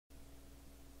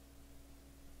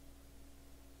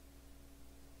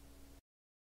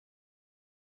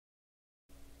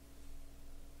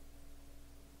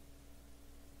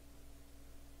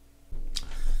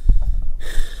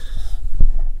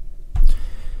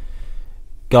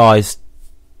Guys,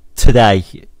 today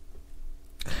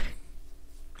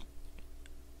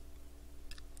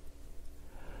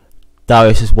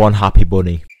Darius is one happy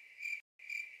bunny.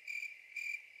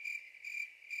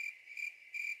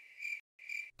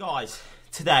 Guys,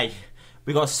 today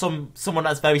we got someone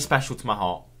that's very special to my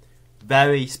heart.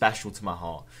 Very special to my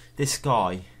heart. This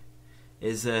guy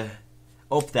is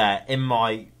up there in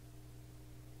my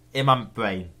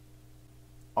brain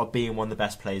of being one of the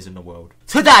best players in the world.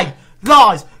 Today,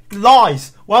 lies.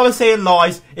 Why am I saying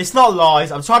lies? It's not lies.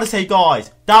 I'm trying to say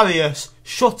guys. Darius,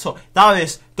 shut up.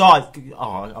 Darius, guys.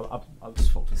 Oh, I've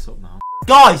just fucked this up now.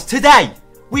 Guys, today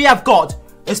we have got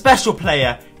a special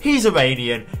player. He's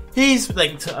Iranian. He's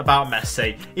linked about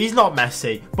Messi. He's not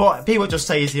Messi, but people just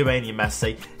say he's the Iranian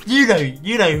Messi. You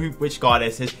know which guy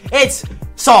this is. It's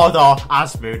Sardar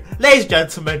Azmoun. Ladies and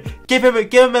gentlemen, give him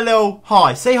a little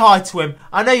hi. Say hi to him.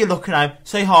 I know you're looking at him.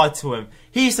 Say hi to him.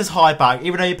 He says hi back,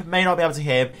 even though you may not be able to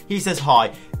hear him. He says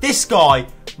hi. This guy,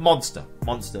 monster.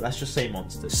 Let's just say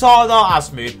monster. Sardar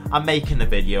Azmoun, I'm making the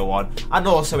video on, and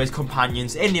also his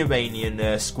companions in the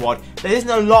Iranian squad. There isn't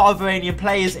a lot of Iranian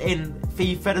players in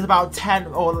FIFA. There's about 10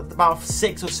 or about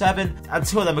 6 or 7, and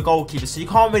 2 of them are goalkeepers, so you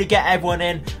can't really get everyone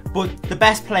in. But the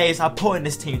best players are put in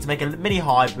this team to make a mini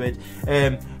hybrid,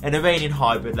 an Iranian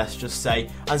hybrid, let's just say.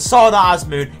 And Sardar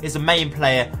Azmoun is the main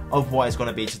player of what it's going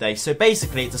to be today. So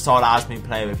basically, it's a Sardar Azmoun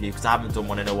player review because I haven't done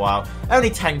one in a while.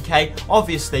 Only 10k,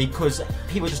 obviously, because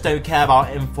people just don't care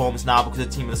about informs now because of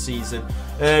the team of the season.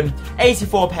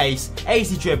 84 pace,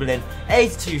 80 dribbling,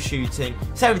 82 shooting,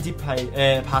 70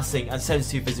 passing, and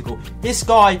 72 physical. This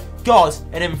guy got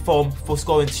an inform for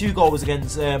scoring 2 goals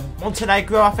against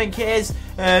Montenegro, I think it is,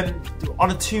 on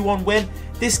a 2-1 win.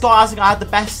 This guy hasn't had the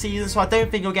best season, so I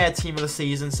don't think he'll get a team of the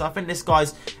season. So I think this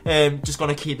guy's just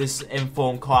going to keep this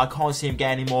inform card. I can't see him get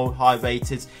any more high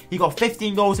rated. He got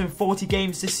 15 goals in 40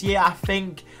 games this year, I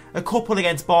think. A couple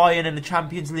against Bayern in the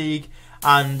Champions League,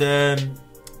 and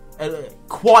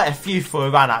quite a few for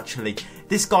Iran, actually.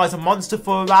 This guy's a monster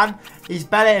for Iran. He's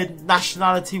better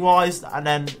nationality-wise, and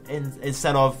then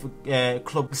instead of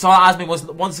club. Sardar Azmoun was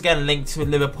once again linked to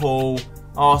Liverpool,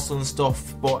 Arsenal and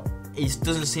stuff, but he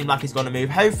doesn't seem like he's going to move.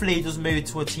 Hopefully he does move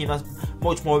to a team that's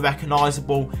much more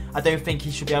recognisable. I don't think he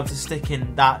should be able to stick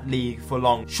in that league for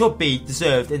long. Should be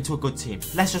deserved into a good team.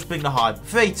 Let's just bring the hype.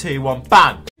 3, 2, 1,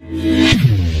 bang!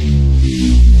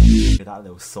 That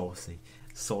little saucy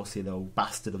little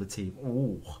bastard of a team.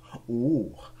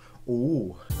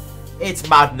 Ooh. It's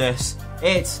madness.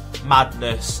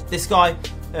 This guy,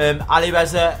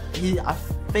 ADIIDAZ, I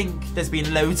think there's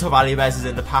been loads of ADIIDAZs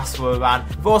in the past for Iran.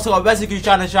 We've also got Reza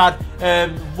Gujanajad.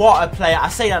 What a player. I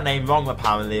say that name wrong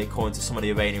apparently, according to some of the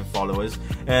Iranian followers.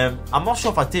 I'm not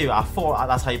sure if I do. I thought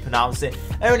that's how you pronounce it.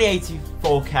 Only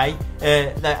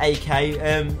 84k, no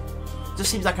 8k. Just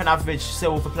seems like an average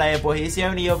silver player, but he's the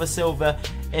only other silver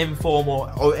inform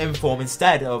or inform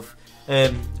instead of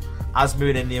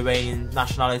Azmoun in the Iranian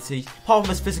nationality. Apart from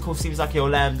his physical, seems like he'll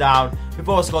let him down. We've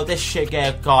also got this shit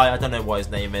guy, I don't know what his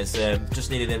name is, just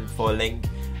needed him for a link.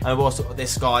 And we've also got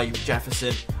this guy,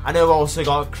 Jefferson. I know we've also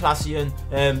got Klassen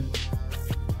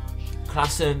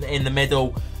in the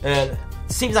middle.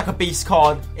 Seems like a beast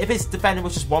card. If his defender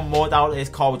was just one more down, his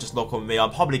card would just look on me.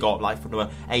 I've probably got like for another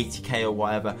 80k or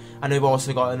whatever. And we've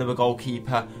also got another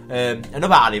goalkeeper,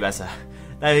 another ADIIDAZ.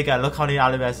 There we go. Look how many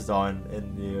ADIIDAZs are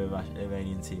in the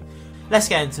Iranian team. Let's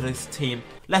get into this team.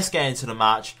 Let's get into the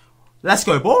match. Let's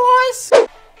go, boys!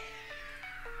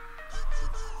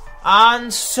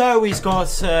 And so he's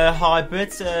got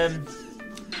hybrid,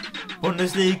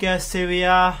 Bundesliga,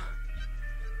 Syria,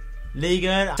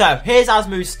 Liga. So here's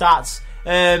Azmoun's stats.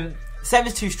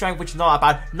 72 strength, which is not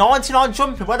that bad. 99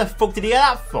 jumping, where the fuck did he get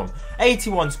that from?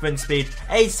 81 sprint speed,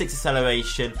 86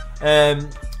 acceleration,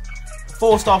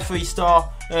 4-star,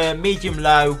 3-star, medium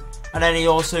low, and then he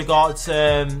also got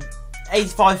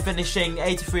 85 finishing,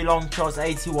 83 long shots,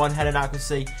 81 heading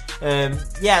accuracy.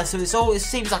 Yeah, so it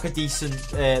seems like a decent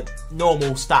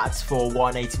normal stats for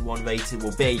what an 81 rated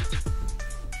will be.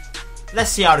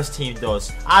 Let's see how this team does.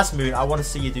 Azmoun, I want to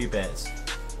see you do bits.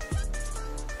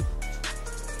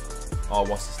 Oh,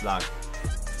 what's this lag?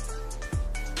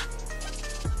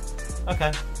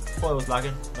 Okay, thought it was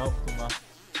lagging. Nope, doesn't matter.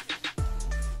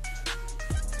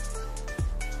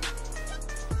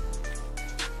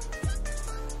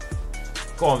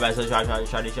 Go on, Reza,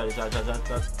 shiny.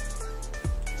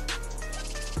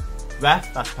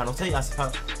 Ref, that's a penalty. That's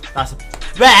a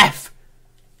ref.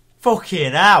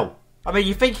 Fucking hell! I mean,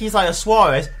 you think he's like a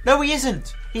Suarez? No, he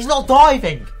isn't. He's not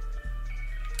diving.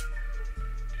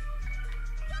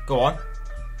 Go on.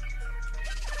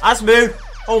 Azmoun!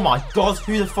 Oh my god,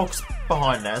 who the fuck's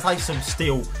behind there? It's like some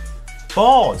steel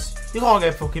Bars. You can't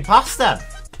go fucking past them.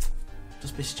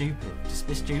 Just be stupid. Just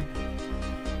be stupid.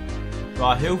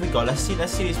 Right, who have we got? Let's see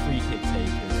these free kick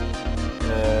takers.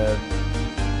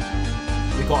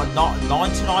 We got a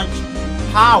 99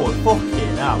 power.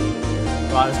 Fucking hell.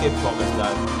 Right, let's go progress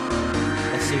though.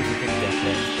 Let's see if we can get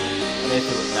this. I don't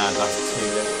think no, that's 2.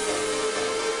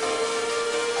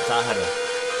 Is that a header?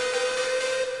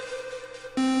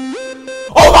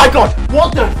 Oh my god! What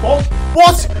the fuck?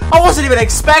 What? I wasn't even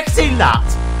expecting that!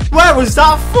 Where was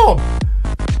that from?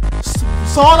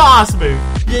 Sardar Azmoun.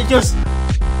 You just...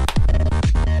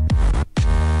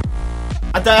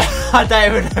 I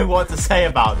don't even know what to say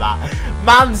about that.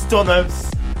 Man's done a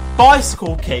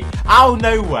bicycle kick out of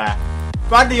nowhere.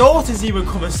 Randy Orton's even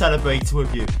come and celebrated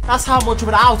with you. That's how much of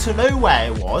an out of nowhere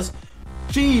it was.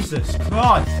 Jesus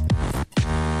Christ.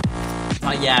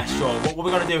 Like, yeah, sure. What are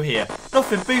we going to do here?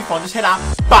 Nothing. Buffon, just hit that.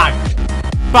 Bang.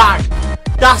 Bang.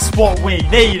 That's what we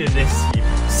need in this team.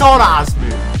 Sardar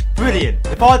Azmoun. Brilliant.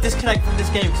 If I disconnect from this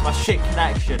game because of my shit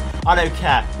connection, I don't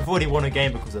care. We've already won a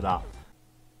game because of that.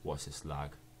 What's this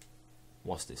lag?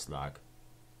 What's this lag?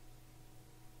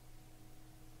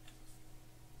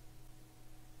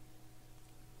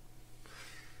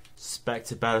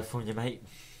 Expected better from you, mate.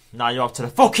 Now you're off to the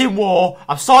fucking war.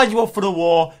 I've signed you up for the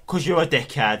war because you're a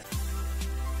dickhead.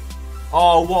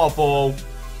 Oh, what a ball.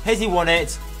 Has he won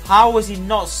it? How was he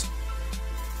not...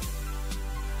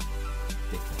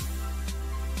 Dickhead.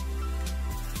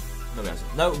 No, he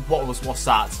hasn't. No, what's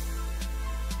that?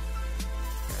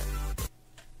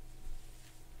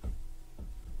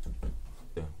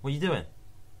 What are you doing?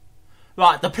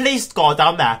 Right, the police guy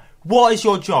down there. What is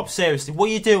your job? Seriously, what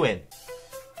are you doing?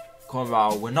 Come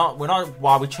on, Raul. We're not.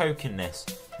 Why are we choking this?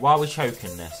 Why are we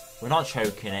choking this? We're not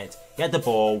choking it. Get the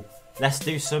ball. Let's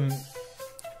do some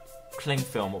cling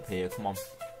film up here. Come on.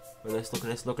 Look at this. Look at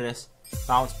this. Look at this.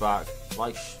 Bounce back,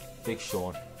 like Big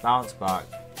Sean. Bounce back.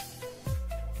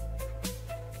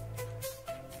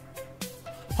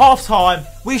 Half time.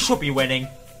 We should be winning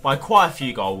by quite a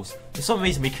few goals. For some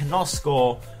reason, we cannot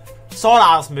score.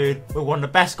 Sardar Azmoun with one of the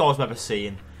best goals I've ever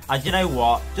seen. And you know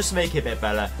what? Just to make it a bit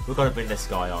better, we've got to bring this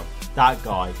guy on. That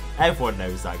guy. Everyone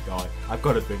knows that guy. I've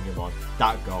got to bring him on.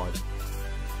 That guy.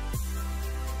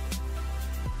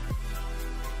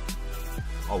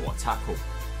 Oh, what a tackle.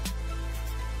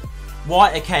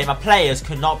 Right, okay, my players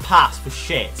cannot pass for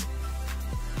shit.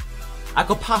 I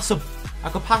could pass a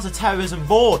terrorism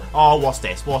board. Oh, what's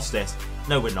this? What's this?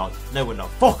 No, we're not. No, we're not.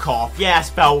 Fuck off. Yes,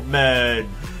 Beltman.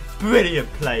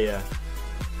 Brilliant player.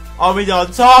 Are we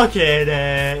done talking?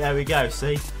 There we go.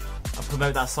 See? I'll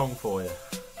promote that song for you.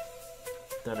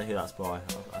 Don't know who that's by.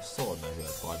 I sort of know who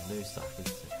that's by. New stuff, isn't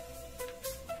it?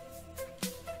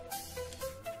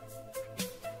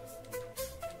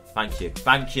 Thank you.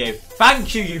 Thank you.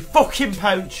 Thank you, you fucking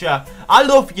poacher. I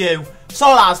love you.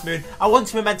 Sardar Azmoun. I want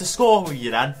to be meant to score with you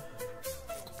then.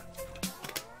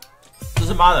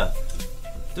 Doesn't matter.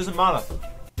 Doesn't matter.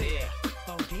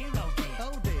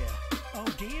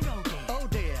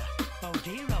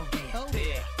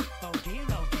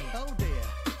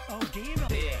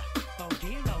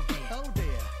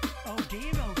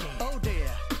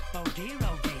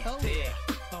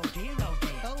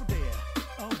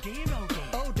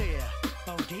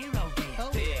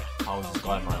 How has this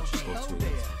guy managed to score 2 against me?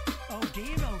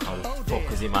 How the fuck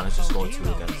has he managed to score 2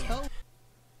 against me?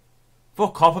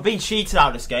 Fuck off, I've been cheated out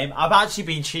of this game. I've actually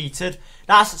been cheated.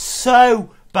 That's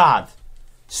so bad.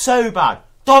 So bad.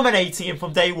 Dominating him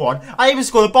from day one. I even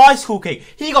scored a bicycle kick.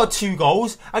 He got 2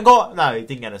 goals. No, he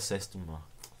didn't get an assist.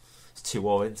 It's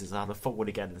 2-0 into it. How the fuck would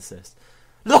he get an assist?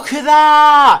 Look at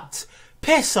that!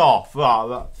 Piss off.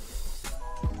 Right.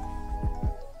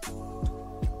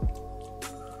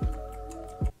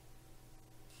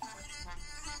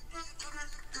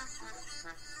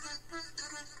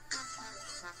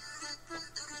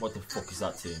 What the fuck is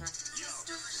that team?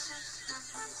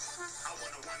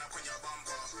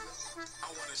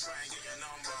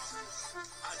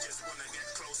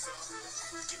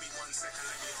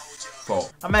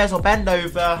 Fuck. I may as well bend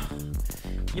over.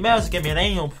 You may as well give me an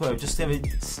anal probe just to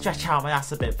stretch out my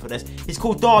ass a bit for this. He's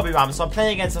called Derby Ram, so I'm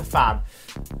playing against a fan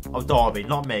of Derby,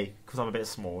 not me, because I'm a bit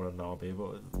smaller than Derby.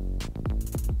 But...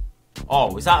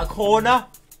 oh, is that a corner?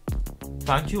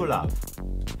 Thank you, love.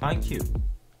 Thank you.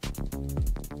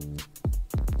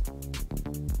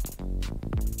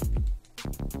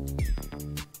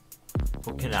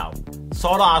 Fucking hell.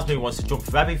 Sardar Azmoun wants to jump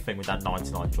for everything with that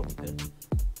 99 jumping.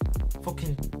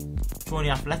 Fucking join the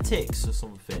athletics or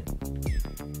something.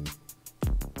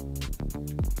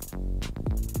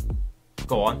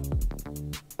 Go on.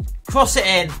 Cross it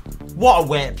in. What a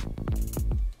whip.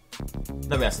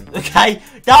 No, he hasn't. Okay,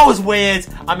 that was weird.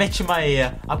 I'm itching my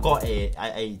ear. I've got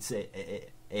AIDS.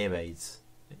 Ear AIDS.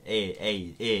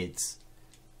 AIDS.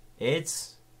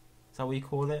 AIDS? Is that what you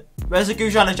call it? Where's the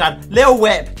Gujanajan? Little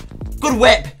whip! Good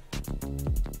whip!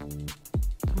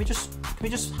 Can we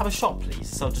just have a shot, please?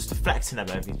 So just deflecting them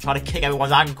everything, trying to kick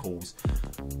everyone's ankles.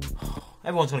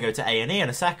 Everyone's gonna go to A&E in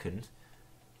a second.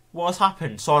 What has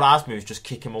happened? Sardar Azmoun's just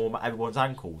kicking everyone's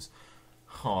ankles.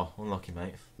 Oh, unlucky,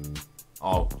 mate.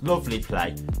 Oh, lovely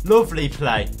play. Lovely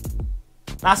play.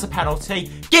 That's a penalty.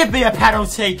 Give me a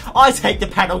penalty. I take the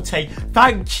penalty.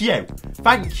 Thank you.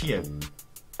 Thank you.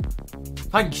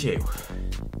 Thank you.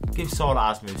 Give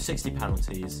Sardar Azmoun 60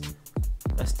 penalties.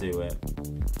 Let's do it.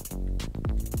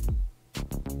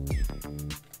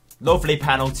 Lovely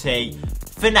penalty.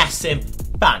 Finesse him.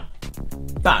 Bang.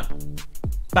 Bang.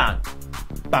 Bang.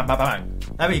 Bang, bang, bang.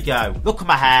 There we go. Look at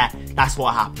my hair. That's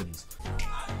what happens.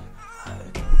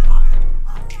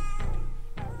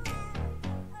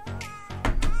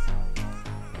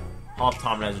 Half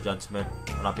time, ladies and gentlemen,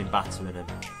 and I've been battering him.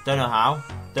 Don't know how.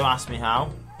 Don't ask me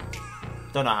how.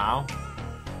 Don't know how.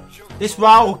 This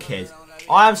Raul kid,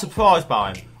 I am surprised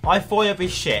by him. I thought he'd be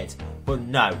shit, but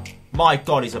no. My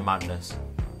God, he's a madness.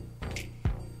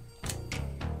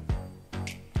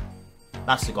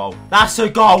 That's a goal. That's a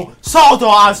goal.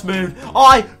 Sardar Azmoun,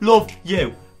 I love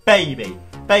you, baby,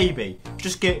 baby.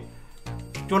 Just get.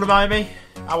 Do you want to marry me?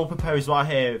 I will propose right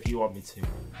here if you want me to.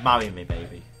 Marry me,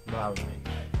 baby. Marry me.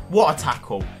 What a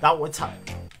tackle! That was a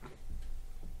tackle.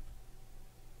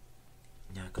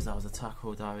 Yeah, because that was a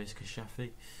tackle, Darius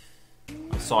Kashafi.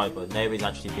 I'm sorry, but nobody's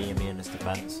actually beating me in this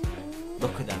defence.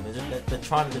 Look at them. They're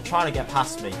trying to get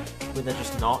past me, but they're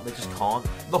just not. They just can't.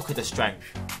 Look at the strength.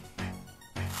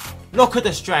 Look at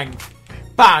the strength.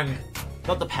 Bang!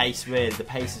 Not the pace, really. The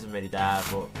pace isn't really there,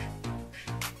 but.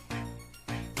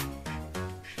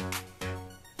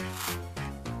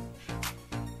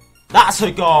 That's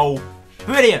a goal!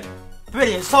 Brilliant!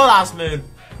 Brilliant! Sardar Azmoun!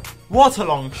 What a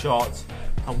long shot!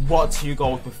 And what 2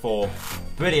 goals before.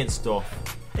 Brilliant stuff.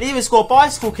 And he even scored a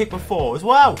bicycle kick before as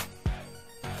well.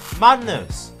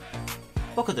 Madness!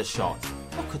 Look at the shot.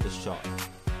 Look at the shot.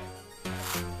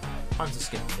 Trying to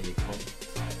skip me, you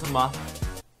cunt. Doesn't matter.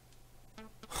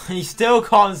 He still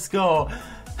can't score!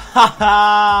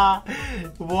 Haha!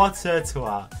 What a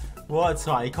twat. What a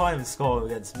twat. He can't even score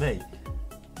against me.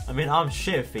 I mean, I'm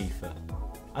shit at FIFA.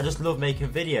 I just love making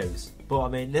videos. But I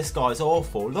mean, this guy's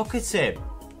awful. Look at him.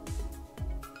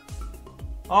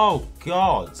 Oh,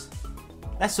 God.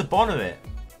 Let's Sabona it.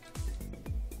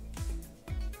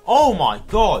 Oh, my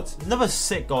God. Another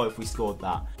sick goal if we scored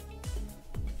that.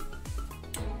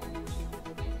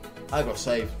 I got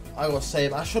saved. I got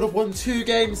saved. I should have won 2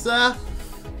 games there.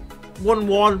 Won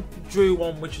 1, drew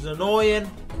 1, which is annoying.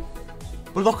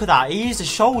 But look at that. He used a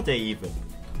shoulder even.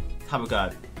 Have a go.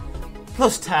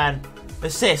 Plus 10.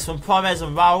 Assist from Promes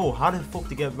and Raul. How the fuck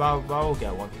did Raul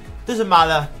get one? Doesn't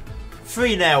matter.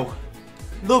 3-0.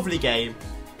 Lovely game.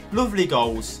 Lovely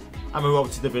goals. And we're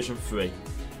up to Division 3.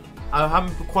 I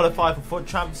haven't qualified for Foot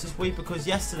Champs this week because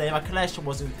yesterday my connection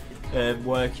wasn't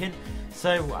working.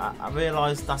 So I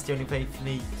realised that's the only way for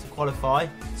me to qualify.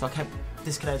 So I kept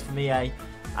disconnected from EA.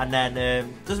 And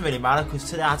then doesn't really matter because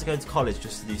today I had to go to college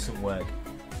just to do some work.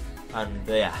 And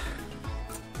yeah.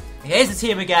 Here's the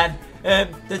team again.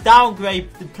 The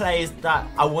downgrade the players that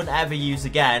I wouldn't ever use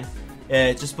again,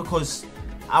 just because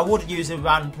I would use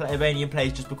Iranian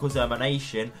players just because they're my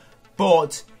nation.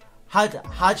 But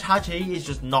Haji is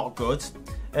just not good.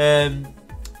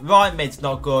 Right mid's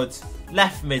not good.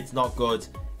 Left mid's not good.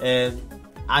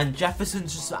 And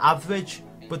Jefferson's just average.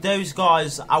 But those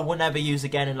guys I would never use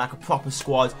again in like a proper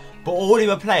squad. But all he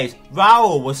were played.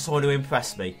 Raul was someone who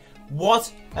impressed me.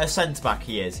 What a centre back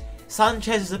he is.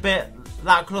 Sanchez is a bit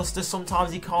lackluster.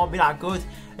 Sometimes he can't be that good.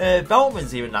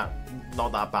 Bellman's even not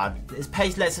that bad. His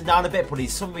pace lets him down a bit, but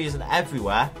he's for some reason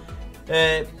everywhere.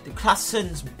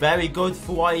 Klasson's very good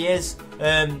for what he is.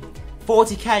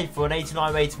 40k for an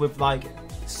 89 rating with like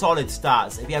solid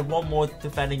stats. If you had one more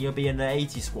defending, you'll be in the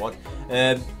 80 squad.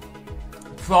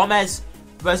 Promes,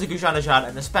 Reza Gujanajan,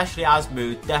 and especially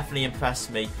Azmoun definitely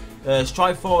impressed me.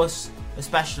 Strike Force,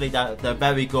 especially, they're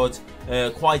very good.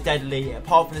 Quite deadly.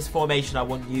 Apart from this formation, I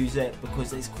wouldn't use it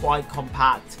because it's quite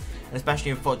compact, and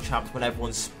especially in Foot Champs when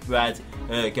everyone's spread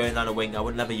going down a wing. I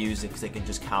would never use it because they can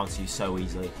just counter you so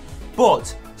easily.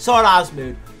 But Sardar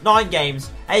Azmoun, 9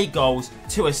 games, 8 goals,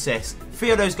 2 assists.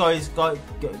 3 of those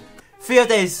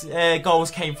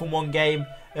goals came from 1 game.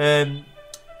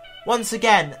 Once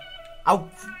again,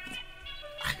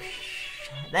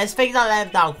 there's things that let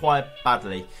him down quite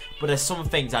badly, but there's some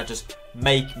things that just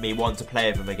make me want to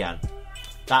play with him again.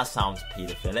 That sounds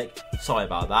paedophilic. Sorry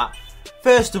about that.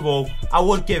 First of all, I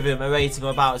would give him a rating of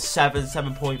about 7,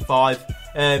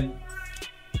 7.5.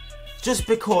 Just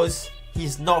because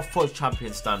he's not FUT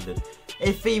champion standard.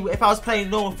 If I was playing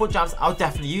normal FUT champs, I'll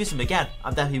definitely use him again.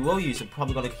 I definitely will use him.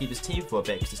 Probably going to keep his team for a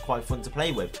bit because it's quite fun to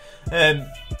play with.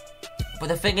 But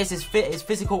the thing is, his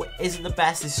physical isn't the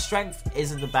best. His strength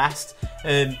isn't the best.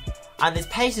 And his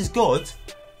pace is good.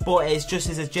 But it's just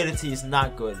his agility isn't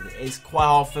that good. It's quite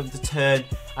hard for him to turn.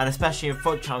 And especially in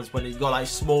FUT champs when you've got like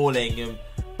Smalling and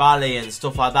Bally and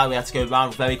stuff like that, we have to go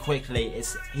around very quickly.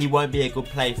 He won't be a good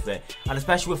play for it. And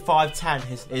especially with 5'10",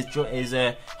 his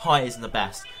height isn't the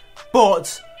best.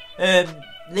 But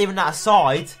leaving that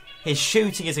aside, his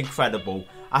shooting is incredible.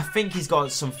 I think he's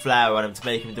got some flair on him to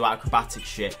make him do acrobatic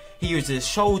shit. He uses his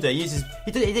shoulder.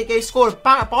 He scored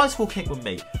a bicycle kick with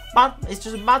me. Man, it's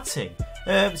just a mad thing.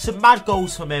 Some mad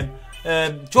goals from him.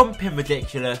 Jumping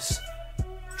ridiculous.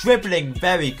 Dribbling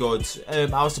very good.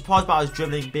 I was surprised about his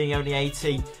dribbling being only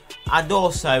 80. And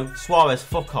also Suarez,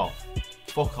 fuck off.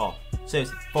 Fuck off.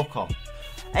 Seriously, fuck off.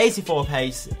 84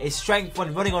 pace. His strength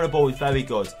when running on the ball is very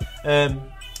good. And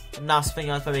that's the thing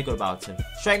that's very good about him.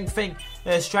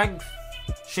 Strength,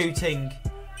 shooting,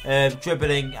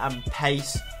 dribbling and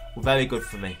pace were very good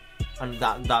for me. And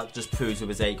that just proves with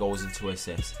his 8 goals and 2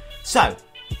 assists. So,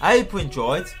 I hope you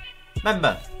enjoyed.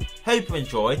 Remember, hope you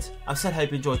enjoyed. I've said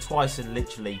hope you enjoyed twice in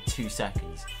literally 2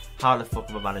 seconds. How the fuck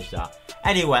have I managed that?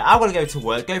 Anyway, I'm going to go to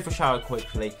work, go for a shower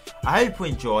quickly. I hope you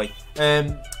enjoy.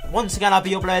 Once again, I'll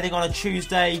be uploading on a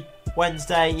Tuesday,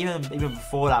 Wednesday, even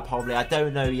before that probably. I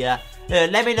don't know yet.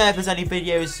 Let me know if there's any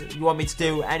videos you want me to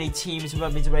do, any teams you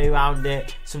want me to play around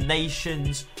it, some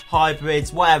nations,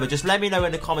 hybrids, whatever. Just let me know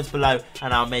in the comments below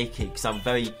and I'll make it because I'm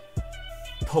very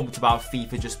pumped about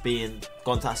FIFA just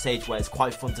gone to that stage where it's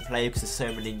quite fun to play because there's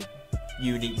so many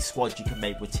unique squads you can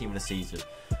make with Team of the Season.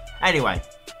 Anyway,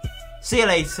 see you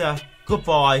later.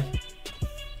 Goodbye.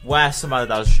 Wear some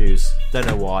ADIIDAZ shoes. Don't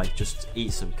know why. Just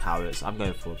eat some carrots. I'm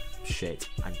going for shit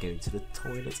and going to the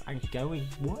toilet and going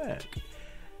to work.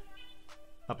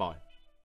 Bye bye.